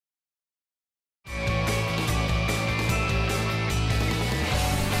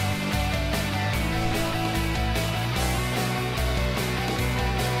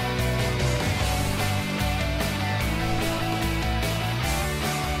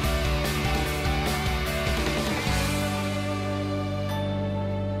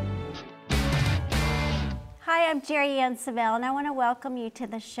I'm Jerry Ann Savelle, and I want to welcome you to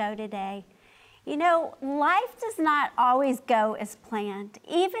the show today. You know, life does not always go as planned.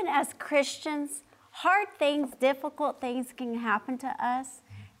 Even as Christians, hard things, difficult things can happen to us.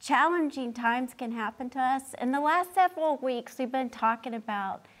 Challenging times can happen to us. In the last several weeks, we've been talking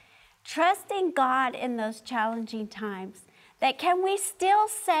about trusting God in those challenging times. That can we still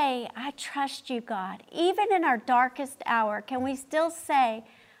say, I trust you, God? Even in our darkest hour, can we still say,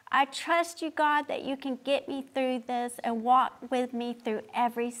 I trust you, God, that you can get me through this and walk with me through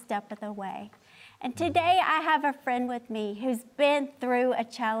every step of the way. And today I have a friend with me who's been through a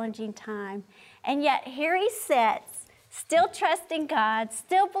challenging time. And yet here he sits, still trusting God,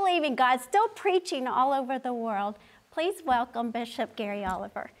 still believing God, still preaching all over the world. Please welcome Bishop Gary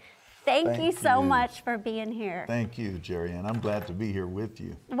Oliver. Thank you so much for being here. Thank you, Jerry, and I'm glad to be here with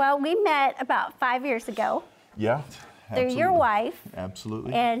you. Well, we met about 5 years ago. Yeah. Through your wife.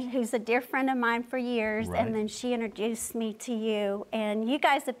 Absolutely. And who's a dear friend of mine for years. Right. And then she introduced me to you. And you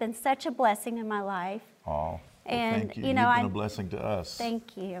guys have been such a blessing in my life. Oh, well, and thank you. You know, You've been a blessing to us.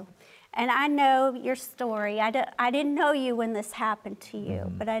 Thank you. And I know your story. I didn't know you when this happened to you,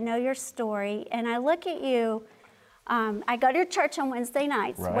 but I know your story. And I look at you. I go to your church on Wednesday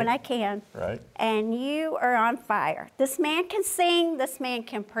nights when I can. Right. And you are on fire. This man can sing. This man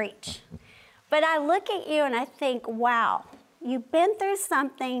can preach. But I look at you and I think, wow, you've been through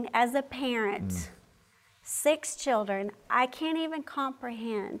something as a parent, 6 children. I can't even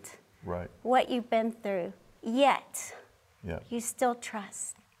comprehend what you've been through. Yet, you still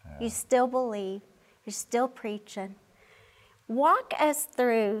trust. You still believe. You're still preaching. Walk us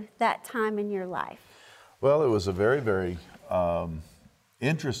through that time in your life. Well, it was a very, very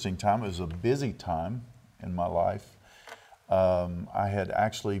interesting time. It was a busy time in my life. I had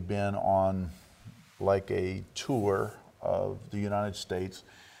actually been on like a tour of the United States.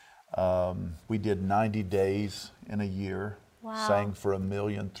 We did 90 days in a year. Wow. Sang for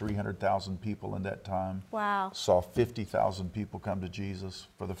 1,300,000 people in that time. Wow. Saw 50,000 people come to Jesus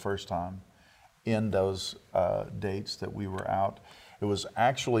for the first time in those dates that we were out. It was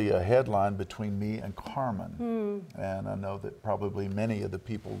actually a headline between me and Carmen. And I know that probably many of the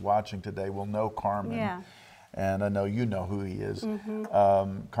people watching today will know Carmen. Yeah. And I know you know who he is.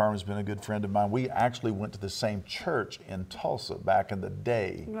 Carmen's been a good friend of mine. We actually went to the same church in Tulsa back in the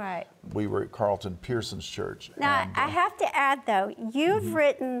day. Right. We were at Carlton Pearson's church. Now, and, I have to add, though, you've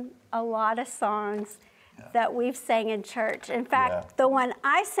written a lot of songs that we've sang in church. In fact, the one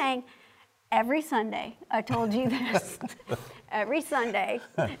I sang every Sunday, I told you this, every Sunday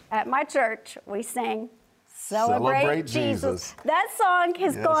at my church, we sang Celebrate Jesus. That song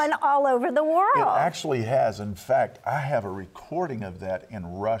has gone all over the world. It actually has. In fact, I have a recording of that in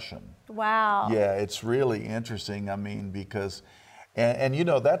Russian. Wow. Yeah, it's really interesting. I mean, because, and you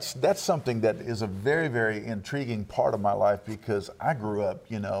know, that's something that is a very, very intriguing part of my life, because I grew up,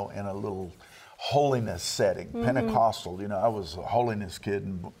 you know, in a little holiness setting, Pentecostal. You know, I was a holiness kid,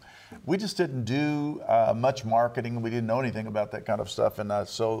 and we just didn't do much marketing. We didn't know anything about that kind of stuff, and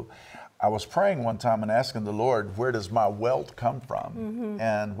so I was praying one time and asking the Lord, where does my wealth come from?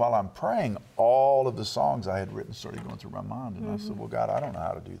 And while I'm praying, all of the songs I had written started going through my mind. And I said, well, God, I don't know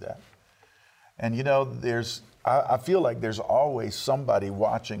how to do that. And you know, I feel like there's always somebody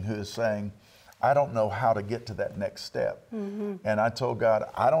watching who is saying, I don't know how to get to that next step. And I told God,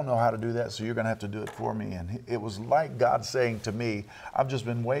 I don't know how to do that, so you're going to have to do it for me. And it was like God saying to me, I've just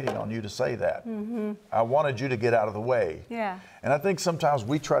been waiting on you to say that. I wanted you to get out of the way. Yeah. And I think sometimes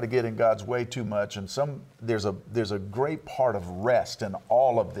we try to get in God's way too much, and there's a great part of rest in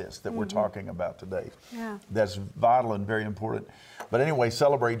all of this that we're talking about today. Yeah. That's vital and very important. But anyway,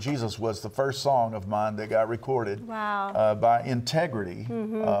 Celebrate Jesus was the first song of mine that got recorded by Integrity,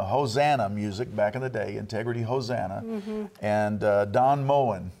 Hosanna music back in the day, Integrity Hosanna, and Don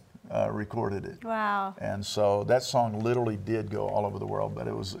Moen recorded it. Wow. And so that song literally did go all over the world, but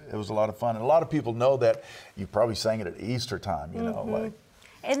it was a lot of fun. And a lot of people know that you probably sang it at Easter time, you know, like.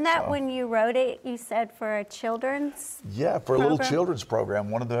 Isn't that when you wrote it, you said for a children's for a little children's program.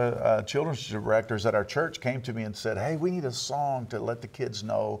 One of the children's directors at our church came to me and said, hey, we need a song to let the kids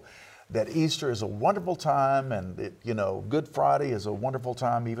know that Easter is a wonderful time, and you know, Good Friday is a wonderful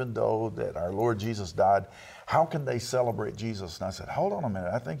time, even though that our Lord Jesus died. How can they celebrate Jesus? And I said, hold on a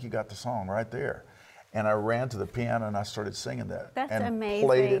minute, I think you got the song right there. And I ran to the piano and I started singing that. That's and amazing.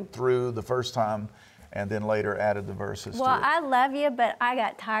 Played it through the first time, and then later added the verses to it. Well, I love you, but I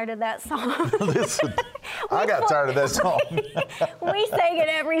got tired of that song. Listen, I got tired of that song. We sang it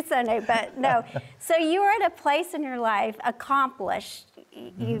every Sunday, but no. So you were at a place in your life, accomplished.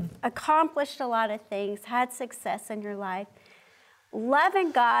 You've accomplished a lot of things, had success in your life.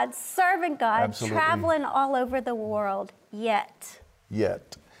 loving God, serving God, Absolutely. traveling all over the world, yet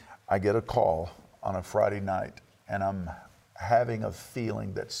I get a call on a Friday night, and I'm having a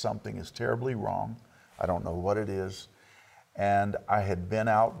feeling that something is terribly wrong. I don't know what it is. And I had been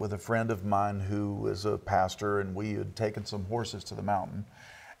out with a friend of mine who was a pastor, and we had taken some horses to the mountain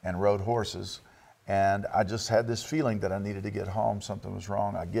and rode horses. And I just had this feeling that I needed to get home. Something was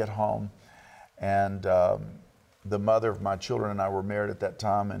wrong. I get home, and the mother of my children and I were married at that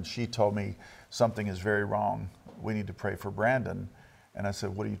time, and she told me something is very wrong. We need to pray for Brandon. And I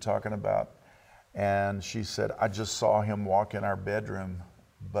said, what are you talking about? And she said, I just saw him walk in our bedroom,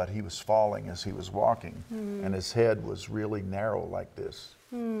 but he was falling as he was walking, and his head was really narrow like this.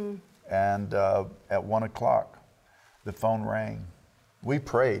 And at 1 o'clock, the phone rang. We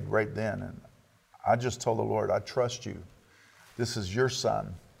prayed right then, and I just told the Lord, I trust you. This is your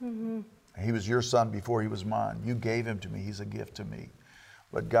son. He was your son before he was mine. You gave him to me. He's a gift to me.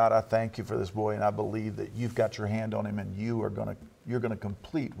 But God, I thank you for this boy, and I believe that you've got your hand on him, and you're gonna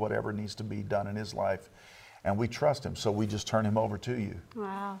complete whatever needs to be done in his life. And we trust him, so we just turn him over to you.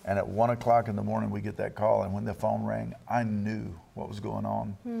 Wow. And at 1 o'clock in the morning, we get that call, and when the phone rang, I knew what was going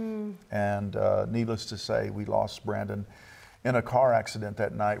on. And needless to say, we lost Brandon in a car accident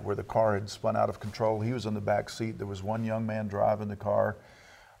that night where the car had spun out of control. He was in the back seat. There was one young man driving the car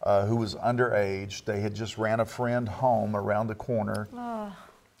who was underage. They had just ran a friend home around the corner,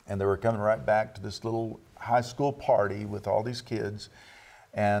 and they were coming right back to this little high school party with all these kids.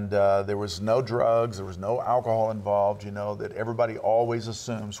 And there was no drugs, there was no alcohol involved, you know, that everybody always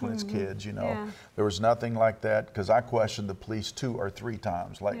assumes when it's kids, you know. Yeah. There was nothing like that, because I questioned the police 2 or 3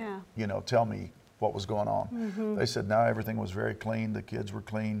 times, like, you know, tell me what was going on. They said, no, everything was very clean, the kids were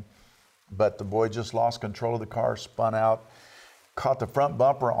clean, but the boy just lost control of the car, spun out, caught the front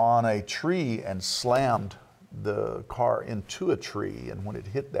bumper on a tree and slammed the car into a tree. And when it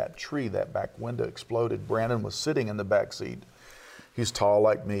hit that tree, that back window exploded. Brandon was sitting in the back seat. He's tall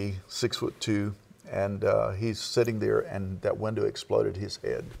like me, 6'2", and he's sitting there, and that window exploded. His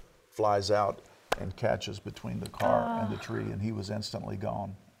head flies out and catches between the car and the tree, and he was instantly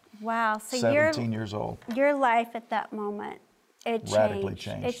gone. Wow. So 17 years old. Your life at that moment, it Radically changed.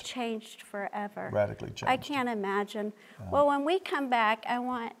 changed. It changed forever. Radically changed. I can't imagine. Well, when we come back, I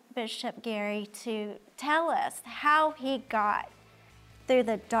want Bishop Gary to tell us how he got through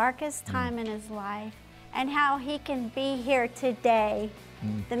the darkest time in his life and how he can be here today,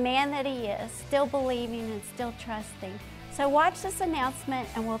 the man that he is, still believing and still trusting. So watch this announcement,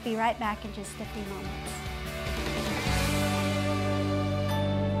 and we'll be right back in just a few moments.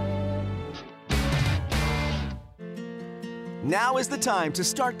 Now is the time to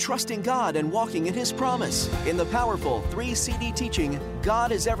start trusting God and walking in His promise. In the powerful 3-CD teaching,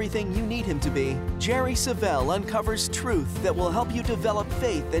 God is Everything You Need Him to Be, Jerry Savelle uncovers truth that will help you develop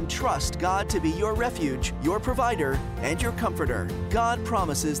faith and trust God to be your refuge, your provider, and your comforter. God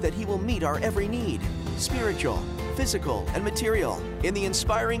promises that He will meet our every need, spiritual, physical, and material. In the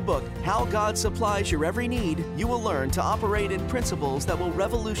inspiring book, How God Supplies Your Every Need, you will learn to operate in principles that will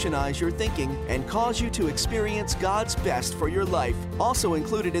revolutionize your thinking and cause you to experience God's best for your life. Also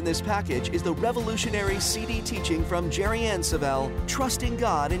included in this package is the revolutionary CD teaching from Jerry Ann Savelle, Trusting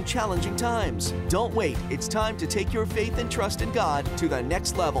God in Challenging Times. Don't wait. It's time to take your faith and trust in God to the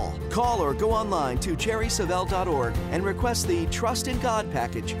next level. Call or go online to jerrysavelle.org and request the Trust in God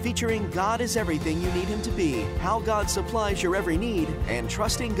package featuring God is Everything You Need Him to Be, How God Supplies Your Every Need, and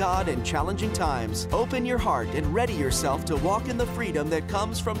Trusting God in Challenging Times. Open your heart and ready yourself to walk in the freedom that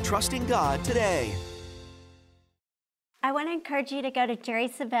comes from trusting God today. I want to encourage you to go to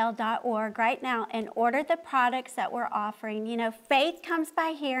jerrysavelle.org right now and order the products that we're offering. You know, faith comes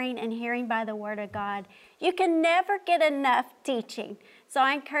by hearing, and hearing by the Word of God. You can never get enough teaching. So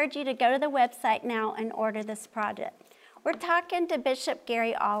I encourage you to go to the website now and order this product. We're talking to Bishop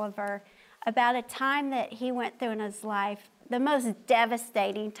Gary Oliver about a time that he went through in his life, the most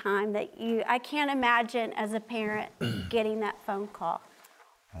devastating time that I can't imagine as a parent getting that phone call.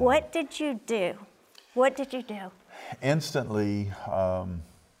 What did you do? What did you do? Instantly,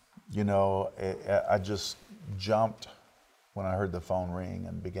 you know, I just jumped when I heard the phone ring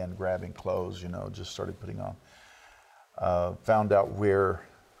and began grabbing clothes, you know, just started putting on. Found out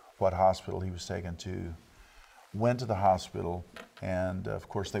what hospital he was taken to. Went to the hospital, and of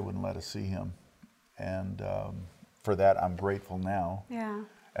course they wouldn't let us see him. And for that, I'm grateful now. Yeah.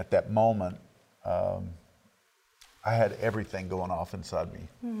 At that moment, I had everything going off inside me.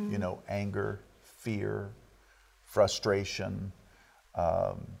 You know, anger, fear, frustration,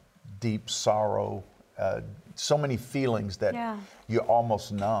 deep sorrow, so many feelings that Yeah. you're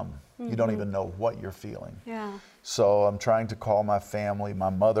almost numb. You don't even know what you're feeling. Yeah. So I'm trying to call my family.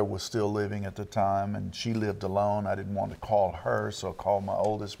 My mother was still living at the time, and she lived alone. I didn't want to call her, so I called my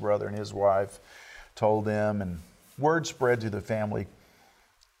oldest brother and his wife, told them, and word spread to the family.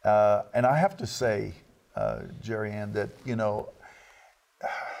 And I have to say, Jerry Ann, that, you know,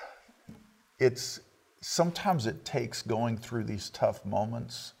 sometimes it takes going through these tough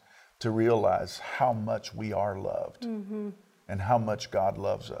moments to realize how much we are loved and how much God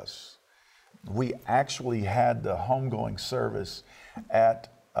loves us. We actually had the homegoing service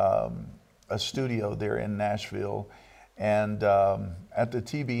at a studio there in Nashville and at the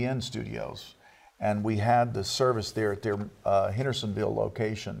TBN studios. And we had the service there at their Hendersonville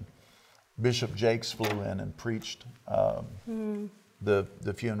location. Bishop Jakes flew in and preached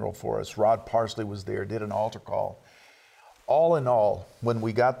the funeral for us. Rod Parsley was there, did an altar call. All in all, when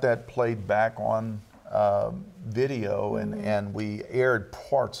we got that played back on video and we aired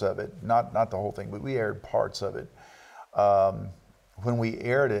parts of it, not the whole thing, but we aired parts of it. When we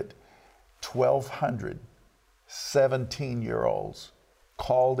aired it, 1,200 17-year-olds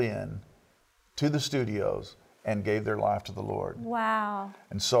called in to the studios and gave their life to the Lord. Wow.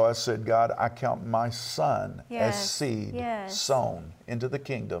 And so I said, God, I count my son as Yes, seed yes. sown into the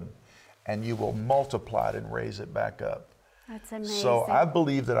kingdom, and you will multiply it and raise it back up. That's amazing. So I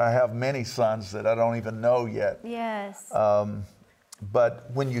believe that I have many sons that I don't even know yet. Yes. But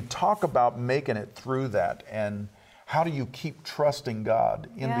when you talk about making it through that, and how do you keep trusting God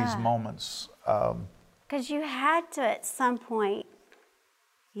in these Yeah. moments? Because you had to, at some point,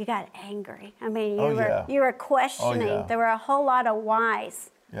 you got angry. I mean, Oh, yeah. you were questioning. Oh, yeah. There were a whole lot of whys.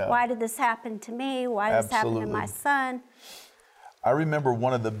 Yeah. Why did this happen to me? Why did this happen to my Absolutely. son? I remember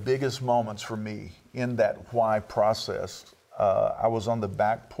one of the biggest moments for me in that why process. I was on the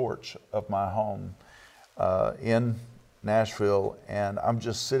back porch of my home in Nashville, and I'm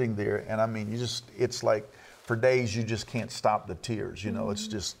just sitting there, and I mean, it's like for days you just can't stop the tears, you know, it's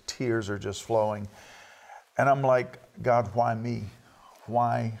just tears are just flowing. And I'm like, God, why me?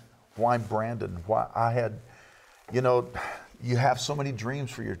 Why Brandon? Why I had, you know, you have so many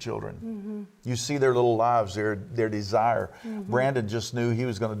dreams for your children. You see their little lives, their desire. Brandon just knew he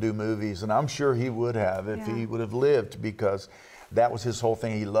was going to do movies, and I'm sure he would have if he would have lived, because that was his whole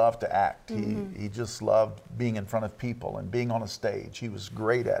thing. He loved to act. He just loved being in front of people and being on a stage. He was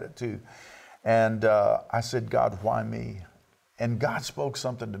great at it too. And I said, God, why me? And God spoke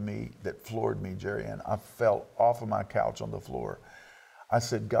something to me that floored me, Jerry, and I fell off of my couch on the floor. I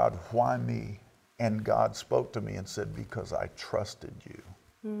said, God, why me? And God spoke to me and said, because I trusted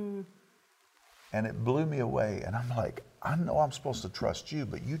you. And it blew me away. And I'm like, I know I'm supposed to trust you,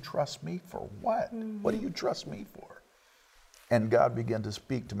 but you trust me for what? What do you trust me for? And God began to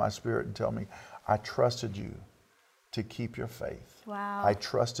speak to my spirit and tell me, I trusted you to keep your faith. Wow. I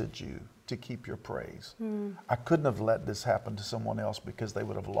trusted you to keep your praise. I couldn't have let this happen to someone else because they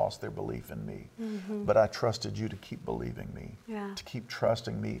would have lost their belief in me. But I trusted you to keep believing me, to keep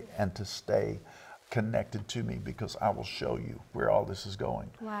trusting me, and to stay connected to me, because I will show you where all this is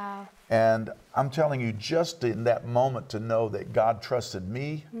going. Wow. And I'm telling you, just in that moment, to know that God trusted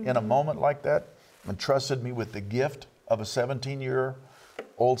me in a moment like that, and trusted me with the gift of a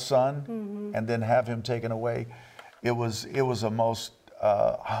 17-year-old son, and then have him taken away, it was a most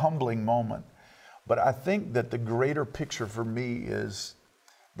humbling moment. But I think that the greater picture for me is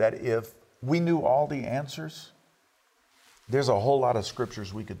that if we knew all the answers, there's a whole lot of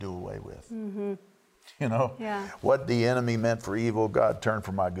scriptures we could do away with. You know, what the enemy meant for evil, God turned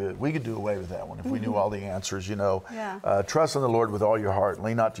for my good. We could do away with that one if we knew all the answers, you know. Trust in the Lord with all your heart,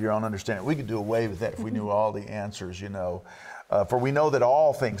 lean not to your own understanding. We could do away with that if we knew all the answers, you know. For we know that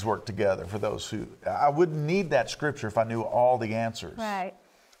all things work together for those who, I wouldn't need that scripture if I knew all the answers. Right.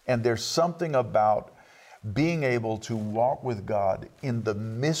 And there's something about being able to walk with God in the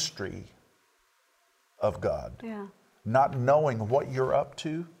mystery of God. Yeah. Not knowing what you're up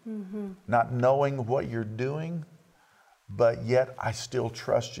to, not knowing what you're doing, but yet I still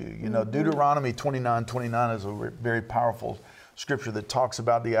trust you. You know, Deuteronomy 29:29 is a very powerful scripture that talks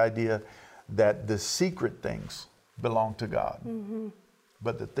about the idea that the secret things belong to God.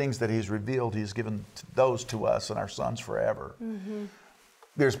 But the things that He's revealed, He's given those to us and our sons forever.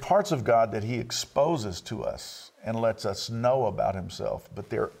 There's parts of God that He exposes to us and lets us know about Himself,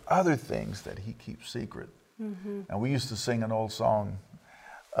 but there are other things that He keeps secret. And we used to sing an old song,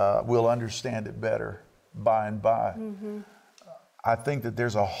 we'll understand it better by and by. I think that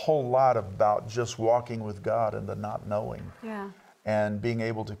there's a whole lot about just walking with God and the not knowing, and being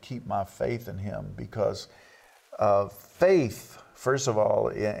able to keep my faith in Him, because Faith, first of all,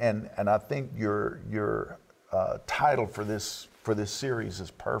 and I think your title for this series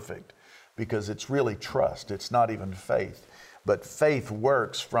is perfect, because it's really trust. It's not even faith, but faith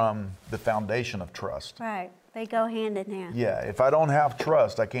works from the foundation of trust. Right. They go hand in hand. Yeah. If I don't have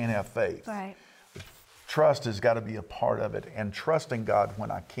trust, I can't have faith. Right. Trust has got to be a part of it, and trusting God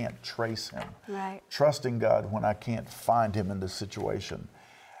when I can't trace Him. Right. Trusting God when I can't find Him in the situation.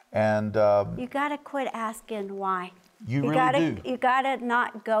 And you got to quit asking why. You really do. You got to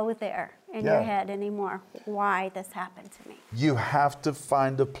not go there in Yeah. your head anymore. Why this happened to me? you have to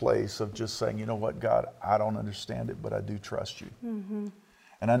find a place of just saying, you know what, God, I don't understand it, but I do trust you. Mm-hmm.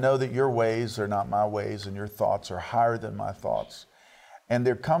 And I know that your ways are not my ways, and your thoughts are higher than my thoughts. And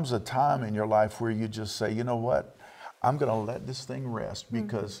there comes a time in your life where you just say, you know what, I'm going to let this thing rest,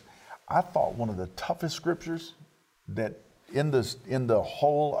 because I thought one of the toughest scriptures that in the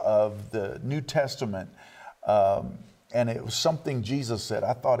whole of the New Testament, and it was something Jesus said,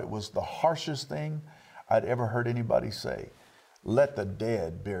 I thought it was the harshest thing I'd ever heard anybody say. Let the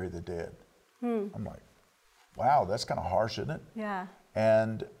dead bury the dead. I'm like, wow, that's kind of harsh, isn't it? Yeah.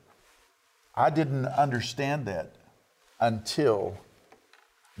 And I didn't understand that until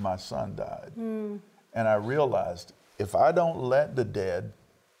my son died. And I realized, if I don't let the dead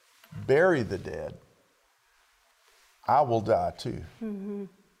bury the dead, I will die too.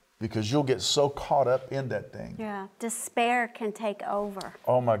 Because you'll get so caught up in that thing. Yeah. Despair can take over.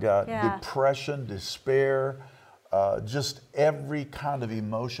 Oh my God. Yeah. Depression, despair, just every kind of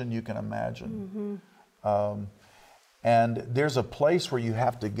emotion you can imagine. And there's a place where you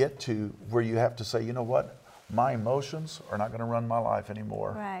have to get to, where you have to say, you know what? My emotions are not going to run my life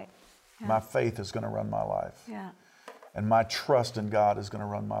anymore. Right. Yeah. My faith is going to run my life. Yeah. And my trust in God is going to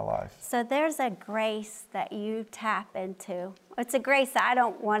run my life. So there's a grace that you tap into. It's a grace I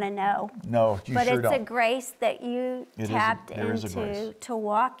don't want to know. No, you But sure it's don't. a grace that you tapped there is a into grace. to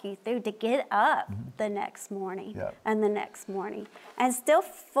walk you through, to get up the next morning Yeah. and the next morning and still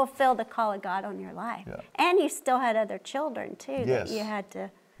fulfill the call of God on your life. Yeah. And you still had other children too that Yes. you had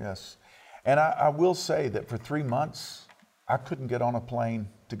to. Yes. And I will say that for 3 months, I couldn't get on a plane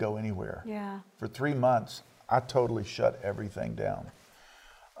to go anywhere. Yeah. For 3 months, I totally shut everything down.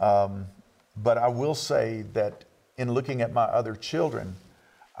 But I will say that in looking at my other children,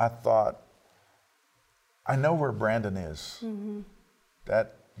 I thought, I know where Brandon is.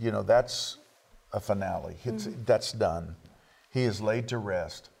 That, that's a finale. That's done. He is laid to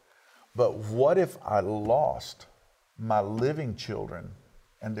rest. But what if I lost my living children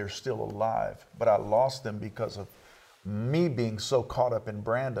and they're still alive, but I lost them because of me being so caught up in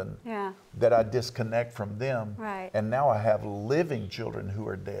Brandon that I disconnect from them. Right. And now I have living children who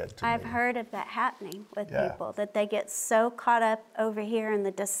are dead to I've me. heard of that happening with Yeah. people, that they get so caught up over here in the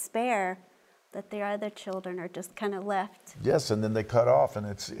despair that their other children are just kind of left. Yes, and then they cut off, and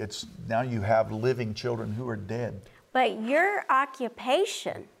it's now you have living children who are dead. But your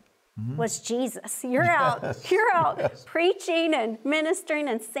occupation was Jesus. You're out preaching and ministering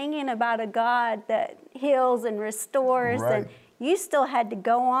and singing about a God that heals and restores. Right. And you still had to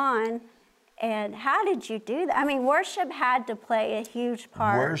go on. And how did you do that? I mean, worship had to play a huge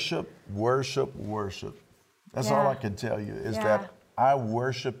part. Worship, worship, worship. That's all I can tell you is that I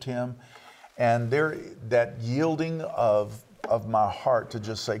worshiped Him, and that yielding of my heart to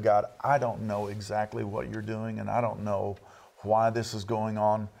just say, God, I don't know exactly what you're doing, and I don't know why this is going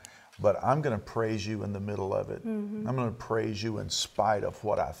on, but I'm going to praise you in the middle of it. I'm going to praise you in spite of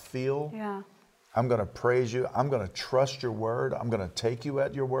what I feel. Yeah. I'm going to praise you. I'm going to trust your word. I'm going to take you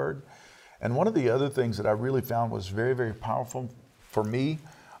at your word. And one of the other things that I really found was very, very powerful for me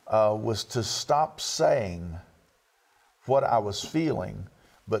was to stop saying what I was feeling,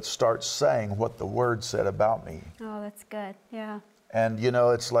 but start saying what the word said about me. Oh, that's good. Yeah. And,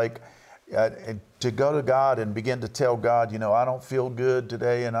 it's like to go to God and begin to tell God, I don't feel good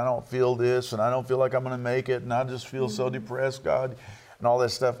today, and I don't feel this, and I don't feel like I'm going to make it, and I just feel so depressed, God, and all that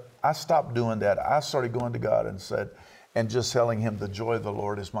stuff. I stopped doing that. I started going to God and just telling Him, the joy of the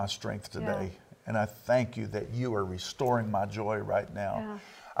Lord is my strength today. Yeah. And I thank you that you are restoring my joy right now. Yeah.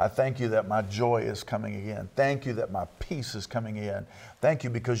 I thank you that my joy is coming again. Thank you that my peace is coming in. Thank you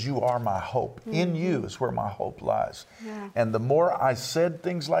because you are my hope. In you is where my hope lies. Yeah. And the more I said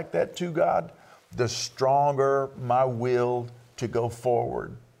things like that to God, the stronger my will to go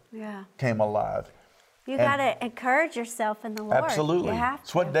forward came alive. You got to encourage yourself in the Lord. Absolutely. You have to.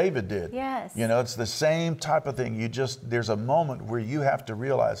 It's what David did. Yes. It's the same type of thing. There's a moment where you have to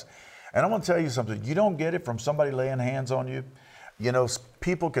realize, and I'm going to tell you something, you don't get it from somebody laying hands on you.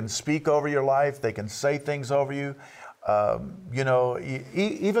 People can speak over your life. They can say things over you. You know,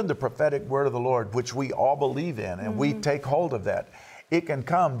 even the prophetic word of the Lord, which we all believe in, and we take hold of that, it can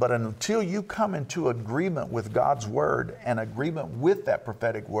come, but until you come into agreement with God's word and agreement with that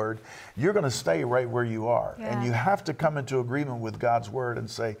prophetic word, you're going to stay right where you are. Yeah. And you have to come into agreement with God's word and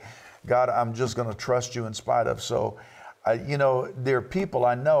say, God, I'm just going to trust you in spite of. So, you know, there are people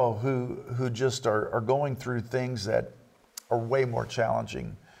I know who just are going through things that are way more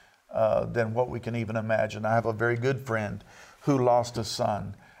challenging than what we can even imagine. I have a very good friend who lost a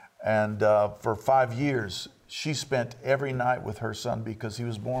son, and for 5 years, she spent every night with her son because he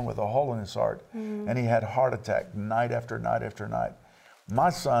was born with a hole in his heart, and he had a heart attack night after night after night. My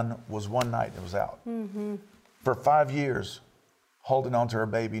son was one night and was out. For 5 years, holding on to her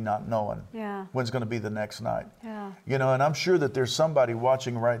baby, not knowing when's going to be the next night. You know, and I'm sure that there's somebody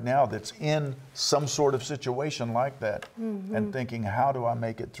watching right now that's in some sort of situation like that and thinking, how do I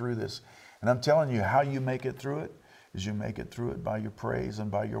make it through this? And I'm telling you, how you make it through it is you make it through it by your praise and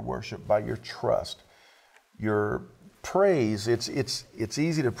by your worship, by your trust. Your praise, it's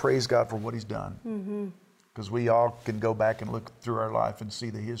easy to praise God for what he's done. Because we all can go back and look through our life and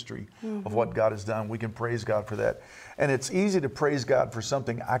see the history of what God has done. We can praise God for that. And it's easy to praise God for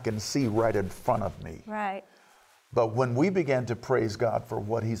something I can see right in front of me. Right. But when we begin to praise God for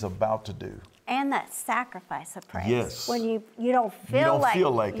what he's about to do. And that sacrifice of praise. Yes. When you don't feel like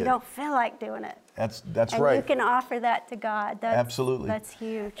you don't feel like doing it. That's and right. You can offer that to God. Absolutely. That's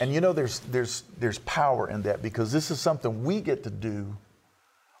huge. And you know, there's power in that, because this is something we get to do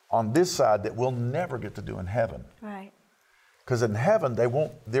on this side that we'll never get to do in heaven. Right. Because in heaven, there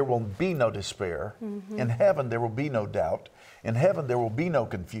will be no despair. In heaven, there will be no doubt. In heaven, there will be no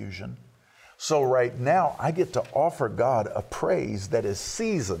confusion. So right now, I get to offer God a praise that is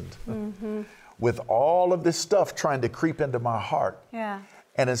seasoned with all of this stuff trying to creep into my heart. Yeah.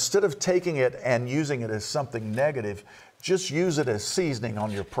 And instead of taking it and using it as something negative, just use it as seasoning on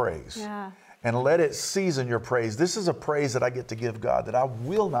your praise. Yeah. And let it season your praise. This is a praise that I get to give God that I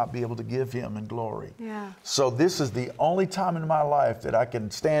will not be able to give him in glory. Yeah. So this is the only time in my life that I can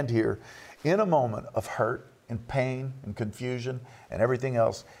stand here in a moment of hurt and pain and confusion and everything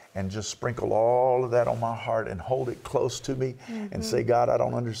else, and just sprinkle all of that on my heart and hold it close to me and say, God, I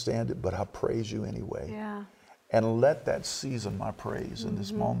don't understand it, but I praise you anyway. Yeah. And let that season my praise in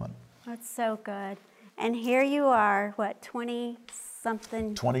this moment. That's so good. And here you are, what,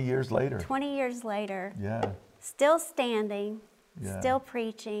 20-something? 20 years later. 20 years later. Yeah. Still standing, Yeah. still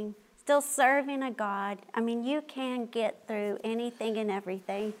preaching, still serving a God. I mean, you can get through anything and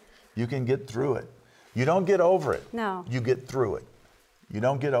everything. You can get through it. You don't get over it. No. You get through it. You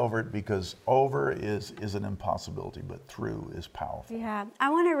don't get over it, because over is an impossibility, but through is powerful. Yeah. I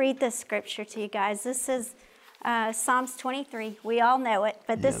want to read this scripture to you guys. This is Psalms 23. We all know it,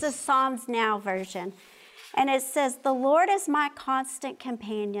 but this is Psalms Now version. And it says, "The Lord is my constant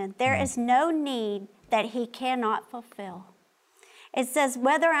companion. There is no need that he cannot fulfill." It says,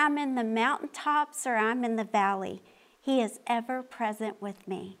 "Whether I'm in the mountaintops or I'm in the valley, he is ever present with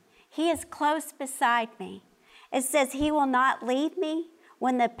me. He is close beside me." It says, "He will not leave me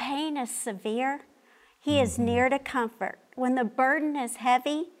when the pain is severe. He is near to comfort. When the burden is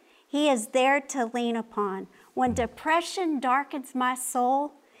heavy, he is there to lean upon. When depression darkens my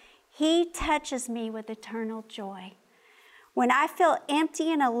soul, he touches me with eternal joy. When I feel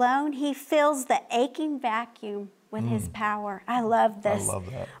empty and alone, he fills the aching vacuum with his power." I love this. I love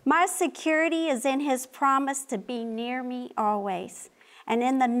that. "My security is in his promise to be near me always, and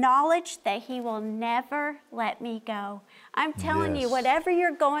in the knowledge that he will never let me go." I'm telling you, Yes. whatever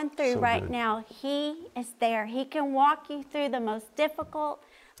you're going through So right good. now, he is there. He can walk you through the most difficult,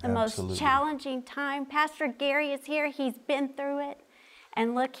 the Absolutely. most challenging time. Pastor Gary is here. He's been through it.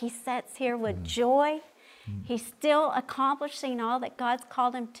 And look, he sits here with joy. He's still accomplishing all that God's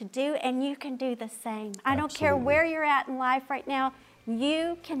called him to do, and you can do the same. I don't care Absolutely. where you're at in life right now.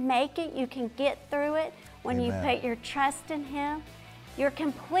 You can make it. You can get through it when you Amen. put your trust in him, your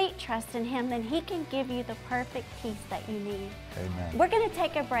complete trust in him. Then he can give you the perfect peace that you need. Amen. We're going to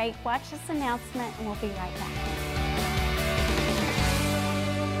take a break, watch this announcement, and we'll be right back.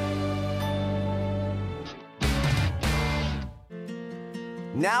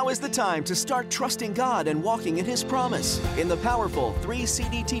 Now is the time to start trusting God and walking in His promise. In the powerful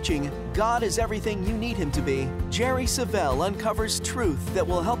 3-CD teaching, God is Everything You Need Him to Be, Jerry Savelle uncovers truth that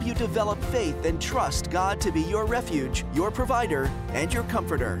will help you develop faith and trust God to be your refuge, your provider, and your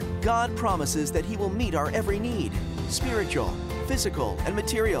comforter. God promises that He will meet our every need, spiritual, physical, and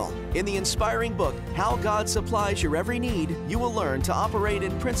material. In the inspiring book, How God Supplies Your Every Need, you will learn to operate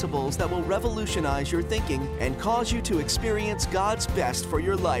in principles that will revolutionize your thinking and cause you to experience God's best for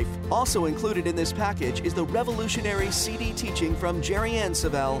your life. Also included in this package is the revolutionary CD teaching from Jerry Ann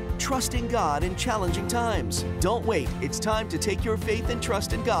Savelle, Trusting God in Challenging Times. Don't wait. It's time to take your faith and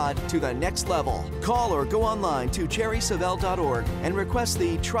trust in God to the next level. Call or go online to jerrysavelle.org and request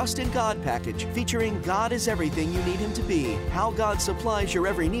the Trust in God package featuring God is everything you need Him to be, How God Supplies Your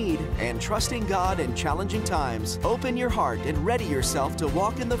Every Need, and Trusting God in Challenging Times. Open your heart and ready yourself to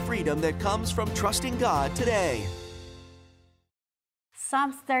walk in the freedom that comes from trusting God today.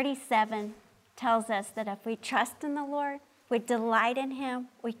 Psalms 37 tells us that if we trust in the Lord, we delight in Him,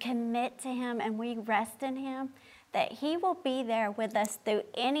 we commit to Him, and we rest in Him, that He will be there with us through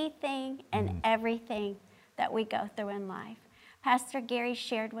anything and everything that we go through in life. Pastor Gary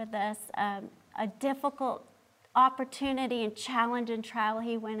shared with us a difficult opportunity and challenge and trial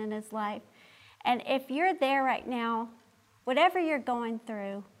he went in his life. And if you're there right now, whatever you're going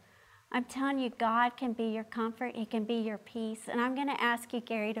through, I'm telling you, God can be your comfort. He can be your peace. And I'm going to ask you,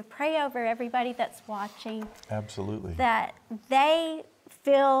 Gary, to pray over everybody that's watching. Absolutely. That they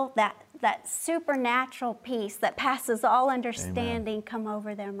feel that supernatural peace that passes all understanding come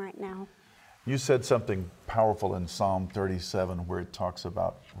over them right now. You said something powerful in Psalm 37 where it talks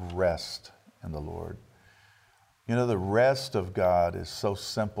about rest in the Lord. You know, the rest of God is so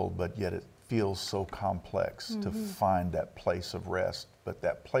simple, but yet it feels so complex to find that place of rest. But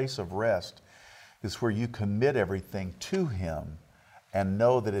that place of rest is where you commit everything to Him and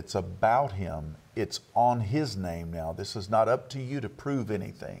know that it's about Him. It's on His name now. This is not up to you to prove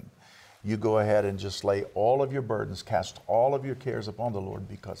anything. You go ahead and just lay all of your burdens, cast all of your cares upon the Lord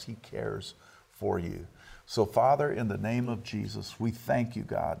because He cares for you. So, Father, in the name of Jesus, we thank you,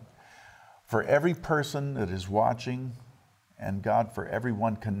 God, for every person that is watching, and God, for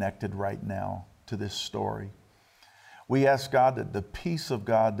everyone connected right now to this story. We ask, God, that the peace of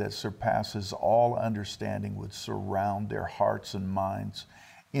God that surpasses all understanding would surround their hearts and minds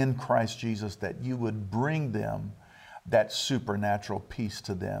in Christ Jesus, that you would bring them that supernatural peace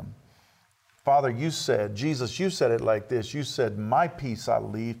to them. Father, you said, Jesus, you said it like this. You said, my peace I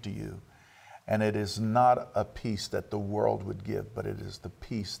leave to you. And it is not a peace that the world would give, but it is the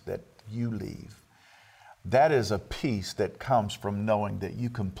peace that you leave. That is a peace that comes from knowing that you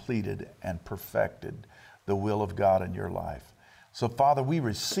completed and perfected the will of God in your life. So, Father, we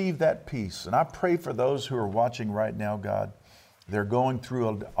receive that peace. And I pray for those who are watching right now, God. They're going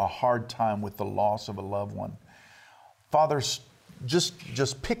through a hard time with the loss of a loved one. Father,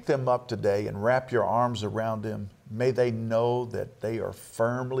 just pick them up today and wrap your arms around them. May they know that they are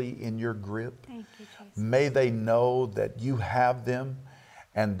firmly in your grip. Thank you, Jesus. May they know that you have them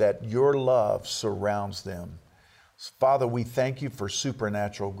and that your love surrounds them. Father, we thank you for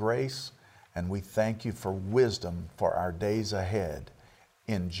supernatural grace, and we thank you for wisdom for our days ahead.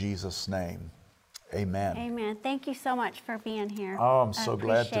 In Jesus' name, amen. Amen. Thank you so much for being here. Oh, I'm so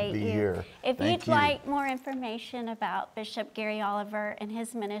glad to appreciate be you. here. If Thank you'd you. like more information about Bishop Gary Oliver and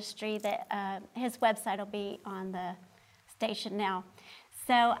his ministry, his website will be on the station now.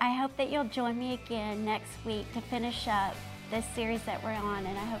 So I hope that you'll join me again next week to finish up this series that we're on,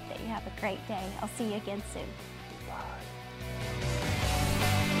 and I hope that you have a great day. I'll see you again soon. Bye.